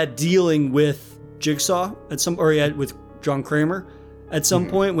had that dealing with Jigsaw at some, or he had with John Kramer at some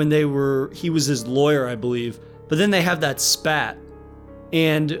point when he was his lawyer, I believe. But then they have that spat.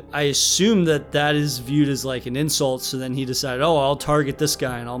 And I assume that is viewed as like an insult. So then he decided, oh, I'll target this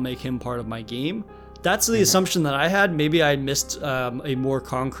guy and I'll make him part of my game. That's the assumption that I had. Maybe I missed a more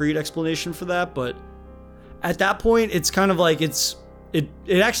concrete explanation for that. But at that point, it's kind of like it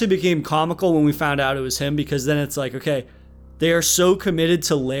actually became comical when we found out it was him, because then it's like, okay, they are so committed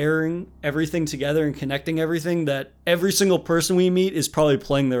to layering everything together and connecting everything that every single person we meet is probably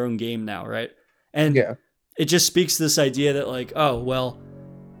playing their own game now, right? And it just speaks to this idea that like, oh, well,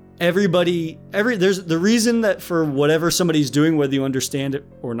 there's the reason that for whatever somebody's doing, whether you understand it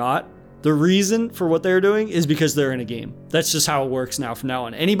or not, the reason for what they're doing is because they're in a game. That's just how it works now from now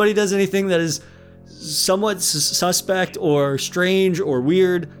on. Anybody does anything that is somewhat suspect or strange or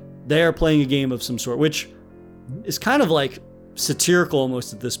weird, they are playing a game of some sort, which is kind of like satirical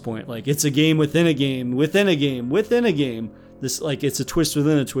almost at this point. Like it's a game within a game, within a game, within a game. This, like, it's a twist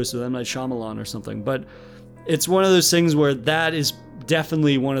within a twist with M. Night Shyamalan or something. But it's one of those things where that is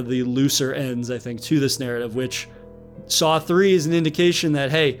definitely one of the looser ends, I think, to this narrative, which Saw 3 is an indication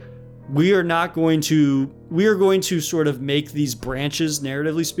that, hey, we are going to sort of make these branches,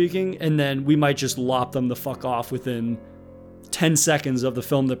 narratively speaking, and then we might just lop them the fuck off within 10 seconds of the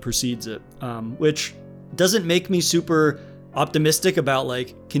film that precedes it, which doesn't make me super optimistic about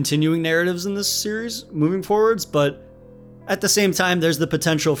like continuing narratives in this series moving forwards. But at the same time, there's the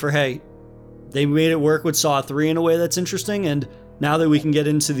potential for, hey, they made it work with Saw 3 in a way that's interesting, and now that we can get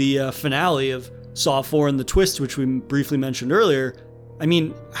into the finale of Saw 4 and the twist, which we briefly mentioned earlier, I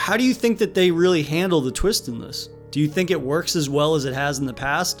mean, how do you think that they really handle the twist in this? Do you think it works as well as it has in the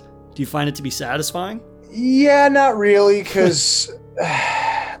past? Do you find it to be satisfying? Yeah, not really, because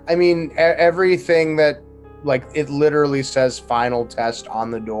I mean, everything that, like, it literally says final test on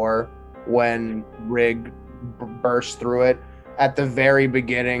the door when Rig bursts through it. At the very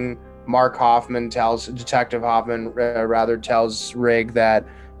beginning, Detective Hoffman tells Rig that,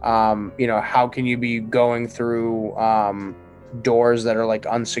 how can you be going through doors that are like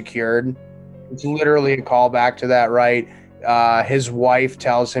unsecured? It's literally a callback to that, right? His wife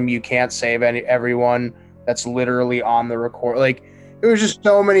tells him you can't save everyone. That's literally on the record. Like, it was just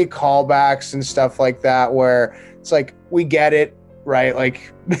so many callbacks and stuff like that where it's like, we get it, right?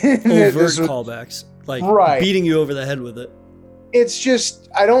 Like overt callbacks, like beating you over the head with it. It's just,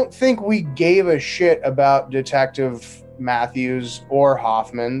 I don't think we gave a shit about Detective Matthews or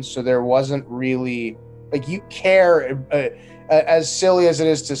Hoffman, so there wasn't really, like, you care, as silly as it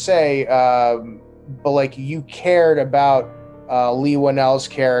is to say, but like, you cared about Lee Whannell's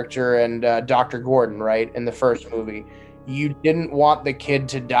character and Dr. Gordon, right, in the first movie. You didn't want the kid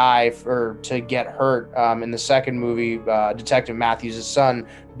to die or to get hurt in the second movie, Detective Matthews' son,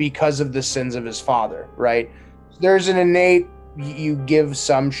 because of the sins of his father, right? There's an innate, you give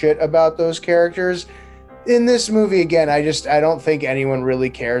some shit about those characters. In this movie, again, I don't think anyone really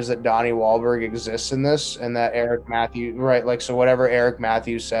cares that Donnie Wahlberg exists in this, and that Eric Matthews, right? Like, so whatever Eric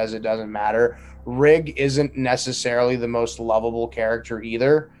Matthews says, it doesn't matter. Rig isn't necessarily the most lovable character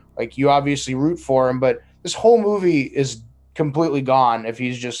either. Like, you obviously root for him, but this whole movie is completely gone if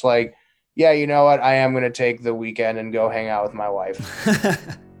he's just like, yeah, you know what? I am going to take the weekend and go hang out with my wife.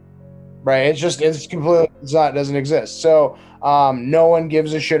 Right? It doesn't exist. So no one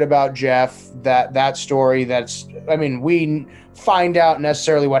gives a shit about Jeff. That story, we find out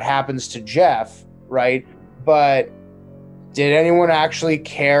necessarily what happens to Jeff, right? But did anyone actually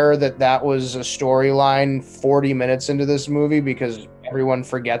care that was a storyline 40 minutes into this movie? Because everyone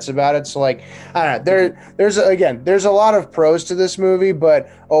forgets about it. So, like, I don't know. There's a lot of pros to this movie, but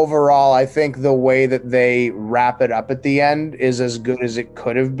overall, I think the way that they wrap it up at the end is as good as it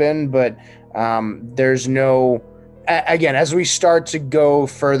could have been. But there's no, again, as we start to go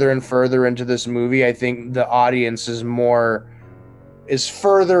further and further into this movie, I think the audience is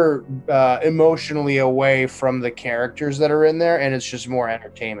further emotionally away from the characters that are in there, and it's just more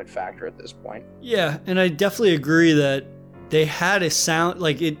entertainment factor at this point. Yeah, and I definitely agree that they had a sound,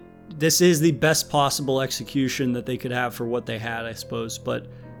 like, this is the best possible execution that they could have for what they had, I suppose, but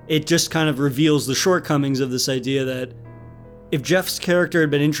it just kind of reveals the shortcomings of this idea that if Jeff's character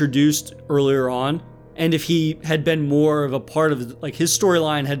had been introduced earlier on, and if he had been more of a part of, like, his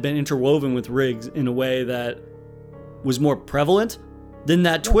storyline had been interwoven with Riggs in a way that was more prevalent, then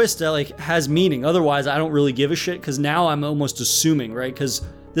that twist like has meaning. Otherwise, I don't really give a shit, because now I'm almost assuming, right? Because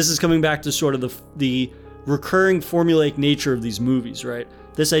this is coming back to sort of the recurring formulaic nature of these movies, right?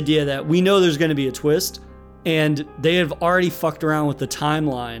 This idea that we know there's going to be a twist, and they have already fucked around with the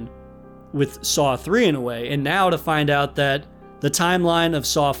timeline with Saw 3 in a way, and now to find out that the timeline of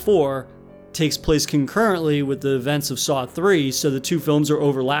Saw 4 takes place concurrently with the events of Saw 3, so the two films are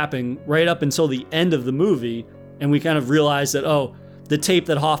overlapping right up until the end of the movie, and we kind of realize that, oh, the tape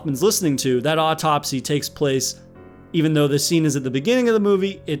that Hoffman's listening to, that autopsy takes place, even though the scene is at the beginning of the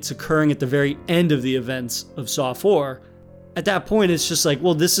movie, it's occurring at the very end of the events of Saw 4. At that point, it's just like,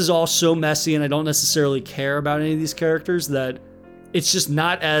 well, this is all so messy, and I don't necessarily care about any of these characters, that it's just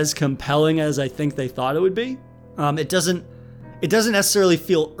not as compelling as I think they thought it would be. It doesn't necessarily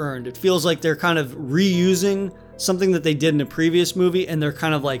feel earned. It feels like they're kind of reusing something that they did in a previous movie, and they're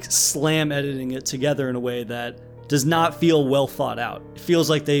kind of like slam editing it together in a way that does not feel well thought out. It feels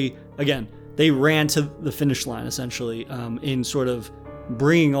like they ran to the finish line, essentially, in sort of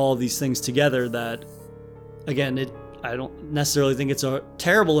bringing all these things together that, again, I don't necessarily think it's a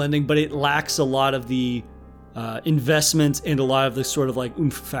terrible ending, but it lacks a lot of the investment and a lot of the sort of like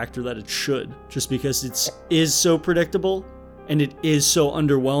oomph factor that it should, just because it is so predictable and it is so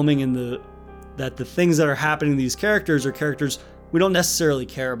underwhelming in that the things that are happening to these characters are characters we don't necessarily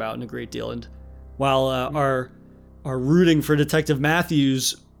care about in a great deal. And while our rooting for Detective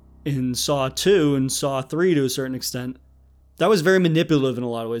Matthews in Saw 2 and Saw 3 to a certain extent, that was very manipulative in a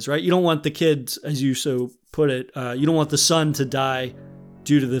lot of ways, right? You don't want the kids, as you so put it, you don't want the son to die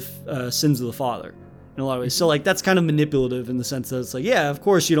due to the sins of the father in a lot of ways. So like that's kind of manipulative in the sense that it's like, yeah, of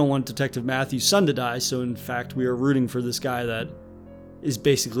course you don't want Detective Matthews' son to die, so in fact we are rooting for this guy that is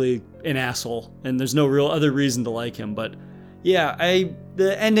basically an asshole and there's no real other reason to like him. But yeah,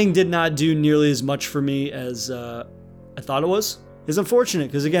 the ending did not do nearly as much for me as I thought it was. It's unfortunate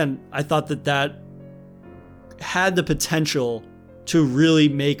because, again, I thought that had the potential to really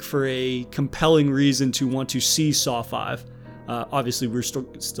make for a compelling reason to want to see Saw 5. Obviously, we're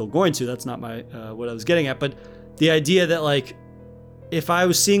still going to. That's not my what I was getting at. But the idea that, like, if I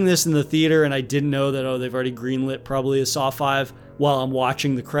was seeing this in the theater and I didn't know that, they've already greenlit probably a Saw 5 while I'm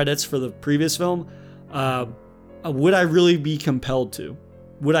watching the credits for the previous film, would I really be compelled to?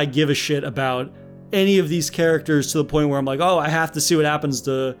 Would I give a shit about any of these characters to the point where I'm like, oh, I have to see what happens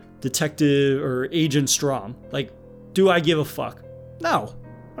to Detective or Agent Strom? Like, do I give a fuck? No,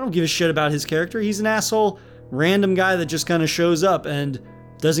 I don't give a shit about his character. He's an asshole, random guy that just kind of shows up and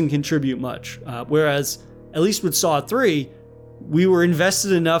doesn't contribute much. Whereas, at least with Saw 3, we were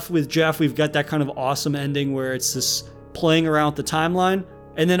invested enough with Jeff. We've got that kind of awesome ending where it's this playing around with the timeline.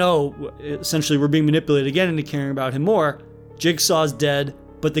 And then, essentially we're being manipulated again into caring about him more. Jigsaw's dead,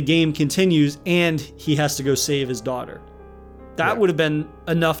 but the game continues and he has to go save his daughter. That would have been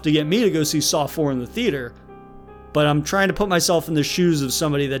enough to get me to go see Saw 4 in the theater. But I'm trying to put myself in the shoes of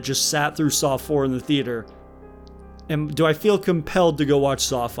somebody that just sat through Saw 4 in the theater. And do I feel compelled to go watch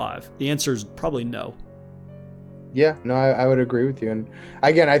Saw 5? The answer is probably no. Yeah, no, I would agree with you. And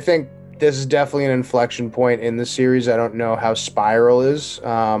again, I think this is definitely an inflection point in the series. I don't know how Spiral is,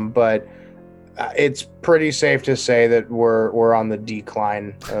 but it's pretty safe to say that we're on the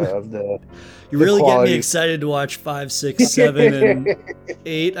decline of the. You really get me excited to watch 5, 6, 7, and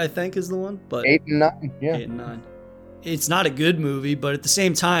 8. I think is the one, but 8 and 9, yeah. 8 and 9. It's not a good movie, but at the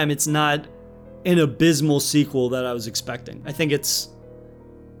same time, it's not an abysmal sequel that I was expecting. I think it's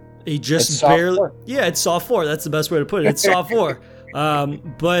barely. Yeah, it's Saw 4. That's the best way to put it. It's Saw 4.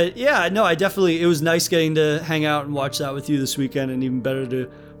 But yeah, no, it was nice getting to hang out and watch that with you this weekend, and even better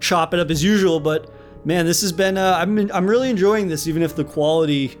to chop it up as usual. But man, this has been, I'm really enjoying this, even if the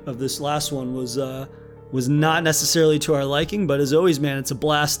quality of this last one was not necessarily to our liking. But as always, man, it's a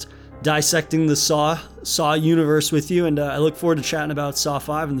blast dissecting the Saw universe with you, and I look forward to chatting about Saw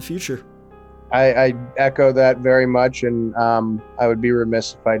 5 in the future. I echo that very much, and I would be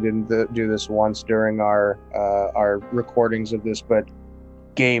remiss if I didn't do this once during our recordings of this, but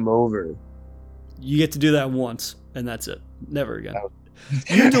game over. You get to do that once, and that's it. Never again.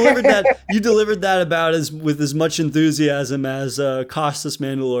 You delivered that about with as much enthusiasm as Costas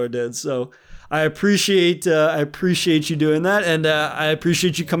Mandylor did. So I appreciate you doing that, and I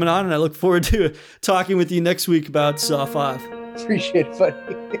appreciate you coming on, and I look forward to talking with you next week about Saw 5. Appreciate it,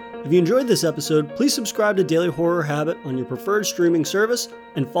 buddy. If you enjoyed this episode, please subscribe to Daily Horror Habit on your preferred streaming service,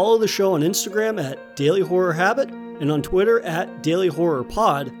 and follow the show on Instagram at Daily Horror Habit and on Twitter at Daily Horror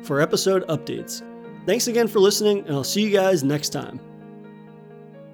Pod for episode updates. Thanks again for listening, and I'll see you guys next time.